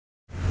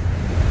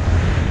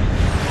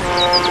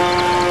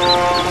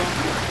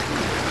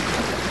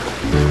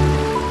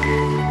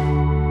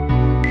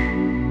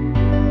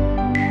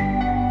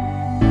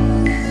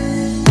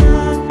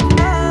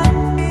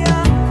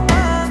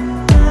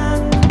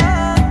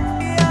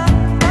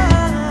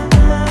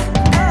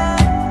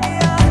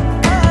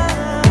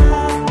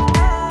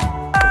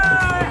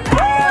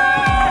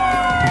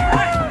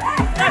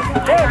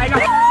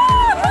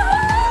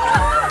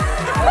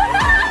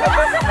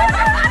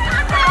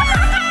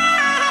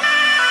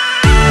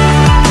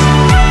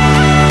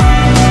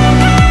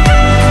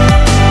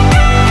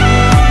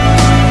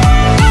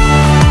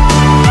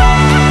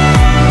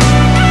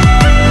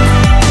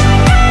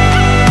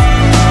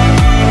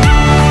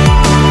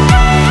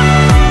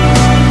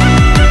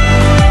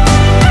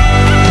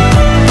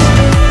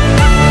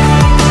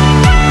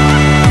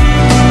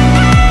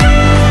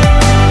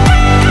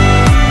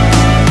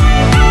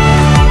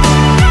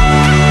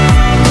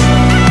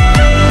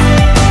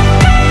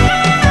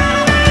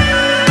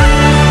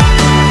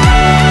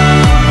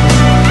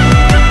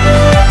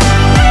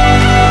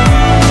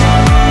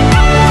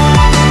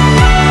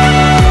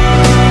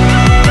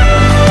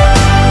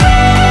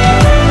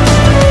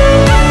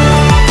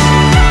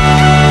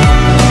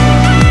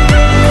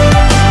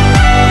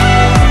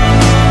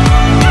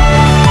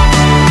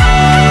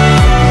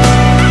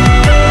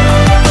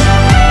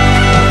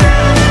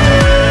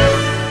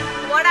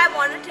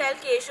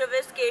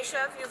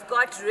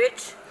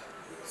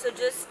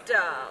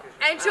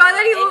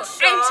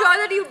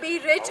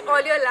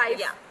all your life.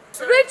 Yeah.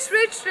 So Rich,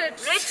 rich,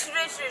 rich. Rich,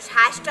 rich, rich.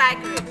 Hashtag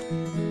rich.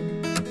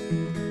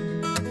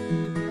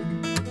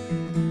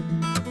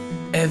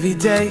 Every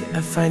day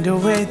I find a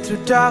way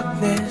through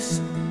darkness.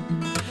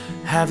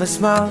 Have a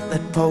smile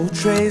that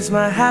portrays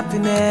my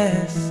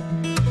happiness.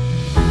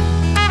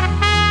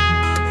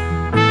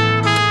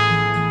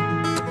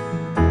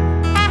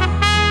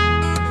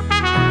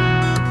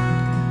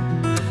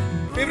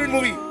 Favorite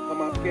movie?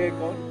 हम आपके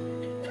कौन?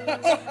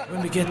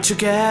 When we get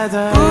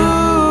together,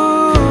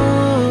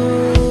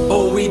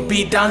 oh, we'd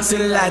be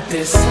dancing like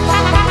this.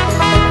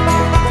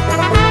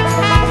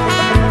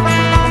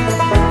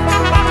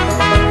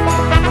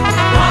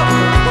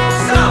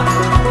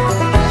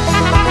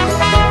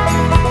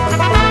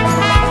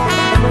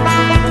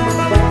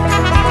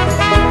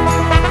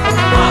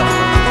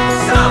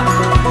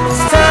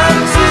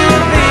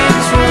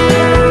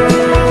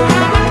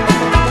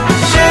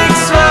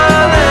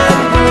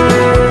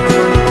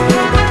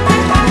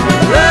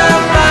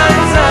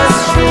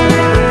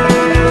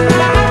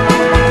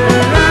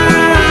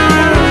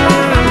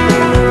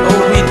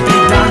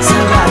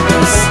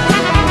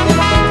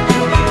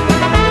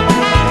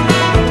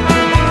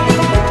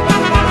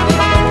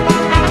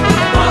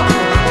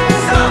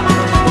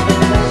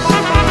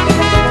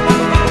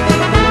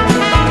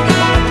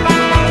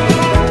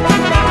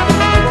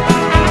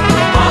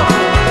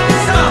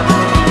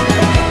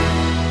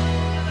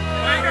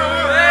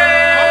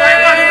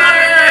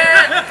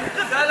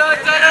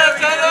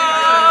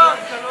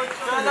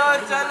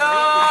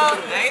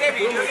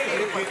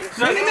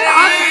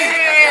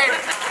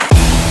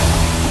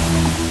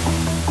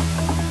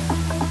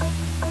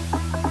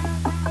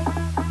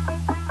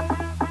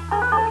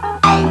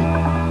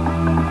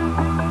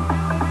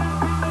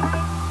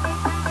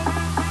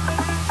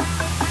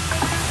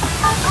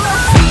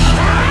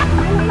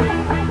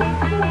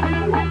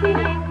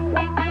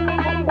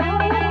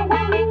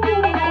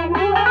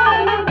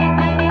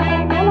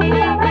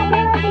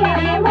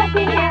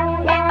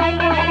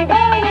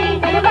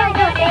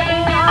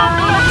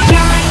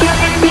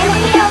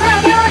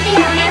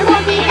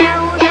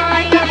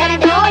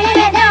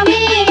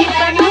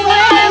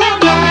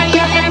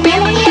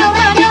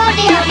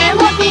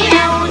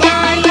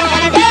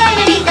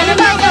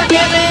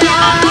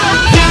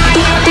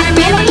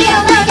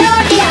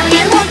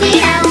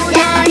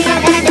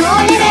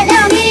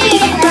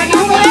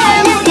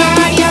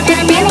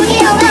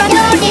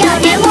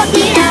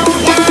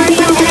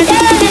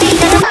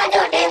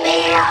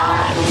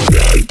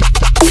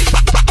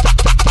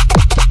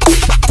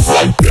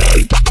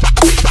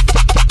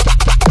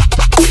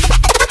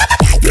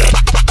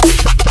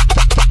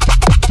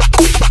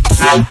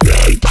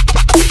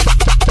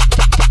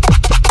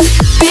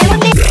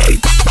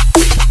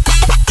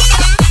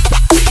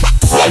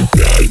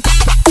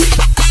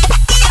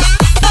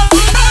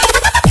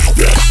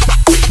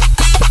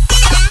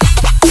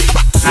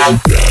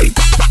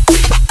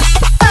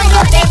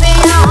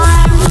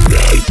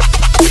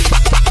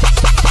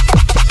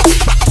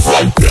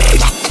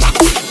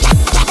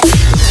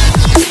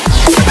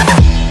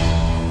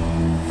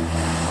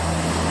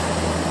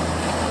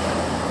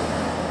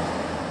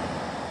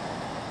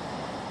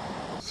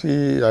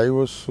 See, I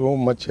was so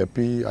much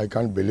happy, I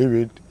can't believe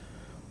it,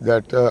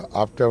 that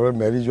after our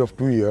marriage of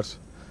 2 years,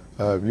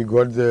 we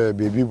got the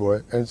baby boy,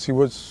 and she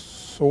was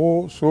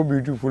so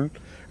beautiful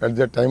at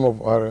the time of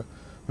her,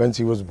 when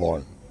she was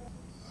born.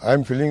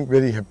 I'm feeling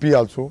very happy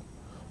also,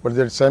 but at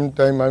the same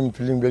time I'm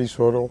feeling very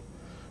sorrow,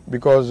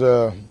 because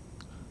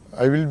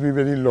I will be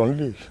very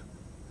lonely,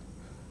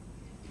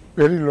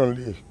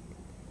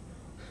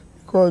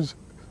 because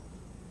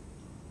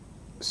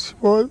she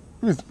was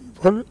with me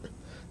for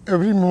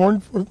every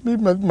moment for me,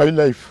 my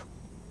life,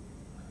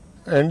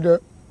 and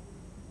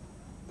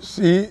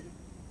she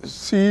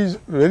is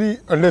very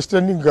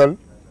understanding girl,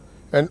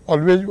 and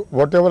always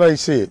whatever I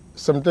say,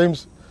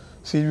 sometimes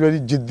she is very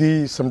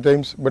jiddi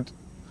sometimes, but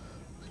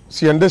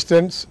she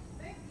understands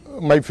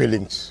my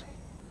feelings.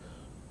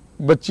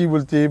 बच्ची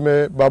बोलती है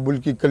मैं बाबुल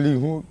की कली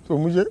हूँ, तो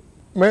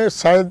मैं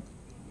शायद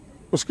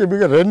उसके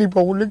बगैर रह नहीं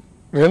पाऊँ, लेकिन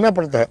रहना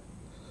पड़ता है,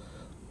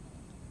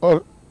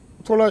 और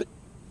थोड़ा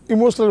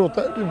इमोशनल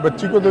होता है कि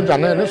बच्ची को तो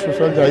जाना है ना,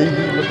 ससुराल जाएगी।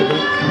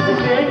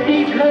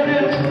 बेटी घर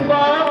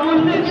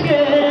बाबुल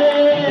के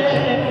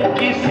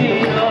किसी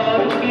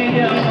और की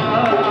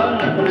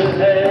अमानत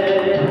है।